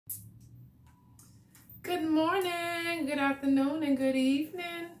Good morning, good afternoon, and good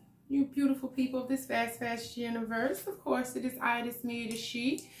evening, you beautiful people of this fast universe. Of course, it is I, it is me, it is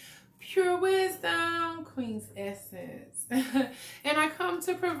she, Pure Wisdom, Queen's Essence. And I come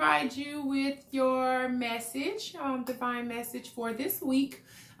to provide you with your message, divine message for this week.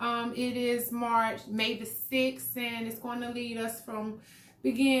 It is May the 6th, and it's going to lead us from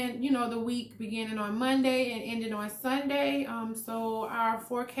the week beginning on Monday and ending on Sunday. So our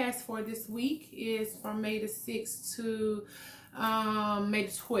forecast for this week is from May the 6th to May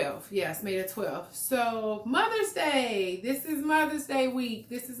the 12th. Yes, May the 12th. So Mother's Day. This is Mother's Day week.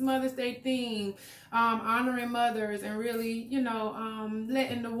 This is Mother's Day theme. Honoring mothers and really,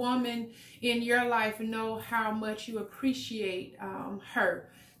 letting the woman in your life know how much you appreciate her.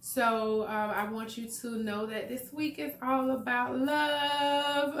 So I want you to know that this week is all about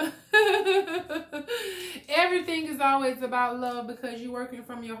love. Everything is always about love because you're working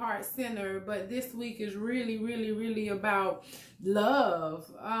from your heart center. But this week is really about love.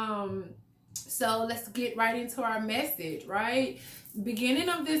 So let's get right into our message, right? Beginning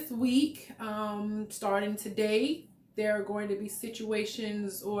of this week, starting today, there are going to be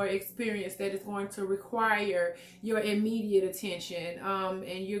situations or experience that is going to require your immediate attention.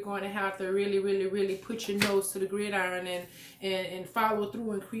 And you're going to have to really put your nose to the gridiron and follow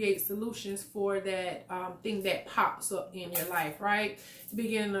through and create solutions for that thing that pops up in your life, right? The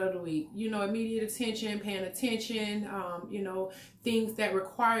beginning of the week, immediate attention, paying attention, things that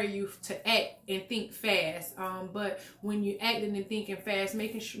require you to act and think fast. But when you're acting and thinking fast,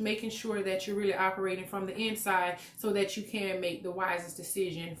 making sure that you're really operating from the inside so that you can make the wisest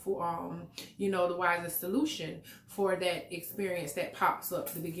decision for, the wisest solution for that experience that pops up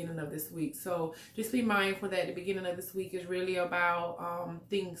at the beginning of this week. So just be mindful that the beginning of this week is really about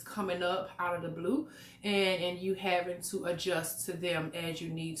things coming up out of the blue and you having to adjust to them as you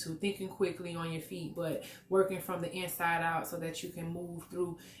need to, thinking quickly on your feet, but working from the inside out so that you can move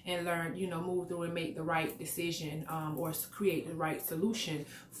through and learn, move through and make the right decision or create the right solution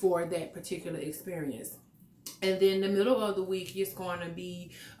for that particular experience. And then the middle of the week is going to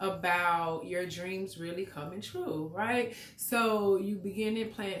be about your dreams really coming true, right? So you begin to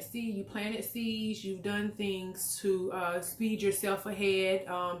plant seeds, you planted seeds, you've done things to speed yourself ahead,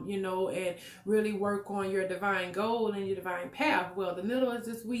 and really work on your divine goal and your divine path. Well, the middle of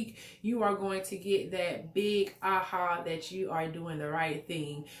this week, you are going to get that big aha that you are doing the right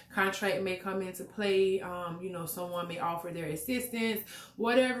thing. Contract may come into play, someone may offer their assistance,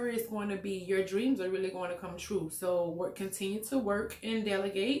 whatever it's going to be, your dreams are really going to come true. So continue to work and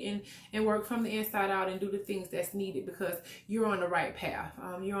delegate and work from the inside out and do the things that's needed because you're on the right path.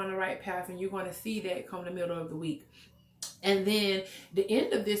 You're on the right path and you're going to see that come the middle of the week. And then the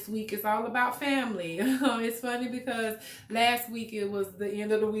end of this week is all about family. It's funny because last week it was the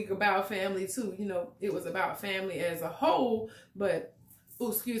end of the week about family too. It was about family as a whole, but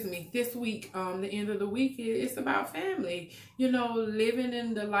this week, the end of the week, it's about family, living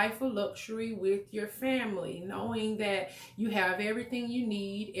in the life of luxury with your family, knowing that you have everything you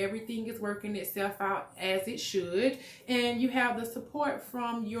need, everything is working itself out as it should, and you have the support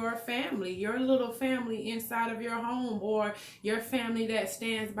from your family, your little family inside of your home, or your family that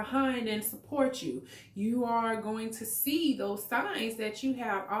stands behind and supports you. You are going to see those signs that you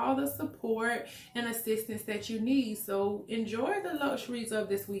have all the support and assistance that you need. So enjoy the luxuries of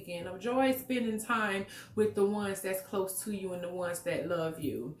this weekend. Enjoy spending time with the ones that's close to you and the ones that love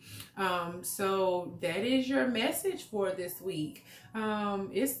you. So that is your message for this week.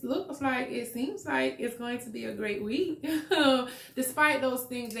 It seems like it's going to be a great week despite those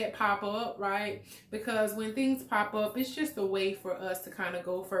things that pop up, right? Because when things pop up, it's just a way for us to kind of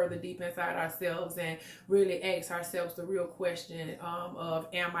go further deep inside ourselves and really ask ourselves the real question of,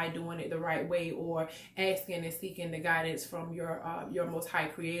 am I doing it the right way? Or asking and seeking the guidance from your most high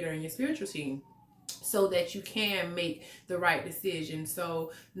creator and your spiritual team, so that you can make the right decision.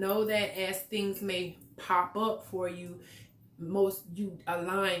 So know that as things may pop up for you, you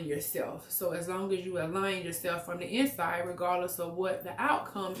align yourself. So as long as you align yourself from the inside, regardless of what the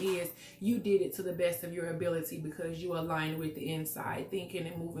outcome is, you did it to the best of your ability because you aligned with the inside, thinking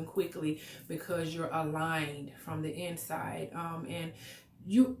and moving quickly because you're aligned from the inside. And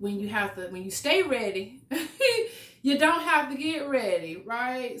when you stay ready, you don't have to get ready,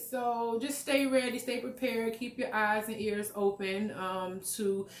 right? So just stay ready, stay prepared, keep your eyes and ears open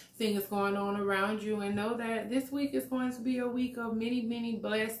to things going on around you, and know that this week is going to be a week of many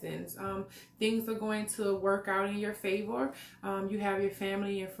blessings. Things are going to work out in your favor. You have your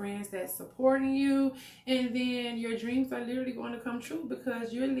family and friends that's supporting you, and then your dreams are literally going to come true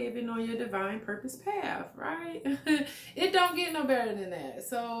because you're living on your divine purpose path, right? It don't get no better than that.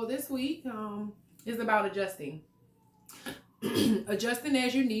 So this week, It's about adjusting. Adjusting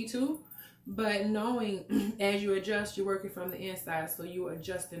as you need to, but knowing as you adjust, you're working from the inside, so you're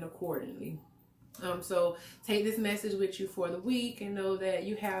adjusting accordingly. So take this message with you for the week and know that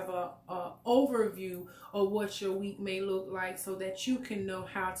you have a overview of what your week may look like, so that you can know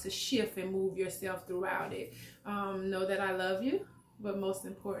how to shift and move yourself throughout it. Know that I love you, but most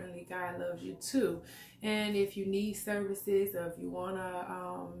importantly, God loves you too. And if you need services, or if you want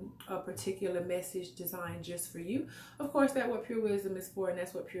a particular message designed just for you, of course, that's what Pure Wisdom is for, and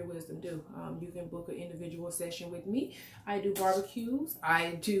that's what Pure Wisdom do. You can book an individual session with me. I do barbecues,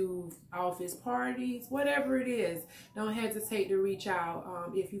 I do office parties, whatever it is. Don't hesitate to reach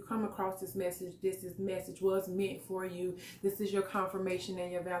out. If you come across this message was meant for you. This is your confirmation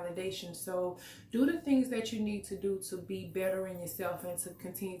and your validation. So do the things that you need to do to be better in yourself and to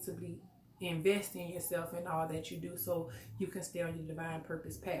continue to invest in yourself and all that you do, so you can stay on your divine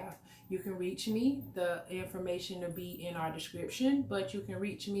purpose path. You can reach me. The information will be in our description, but you can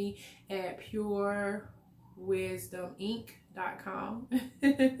reach me at purewisdominc.com.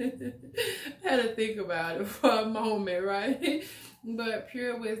 I had to think about it for a moment, right? But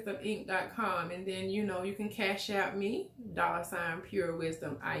purewisdominc.com, and then you can cash out me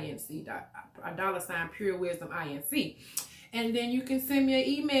 $purewisdominc, $purewisdominc. And then you can send me an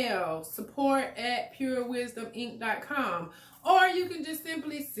email, support@purewisdominc.com. Or you can just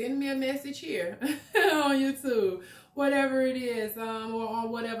simply send me a message here on YouTube, whatever it is, or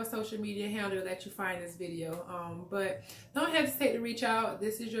on whatever social media handle that you find this video. But don't hesitate to reach out.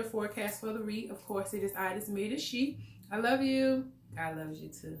 This is your forecast for the week. Of course, it is I, this me, this she. I love you. God loves you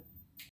too.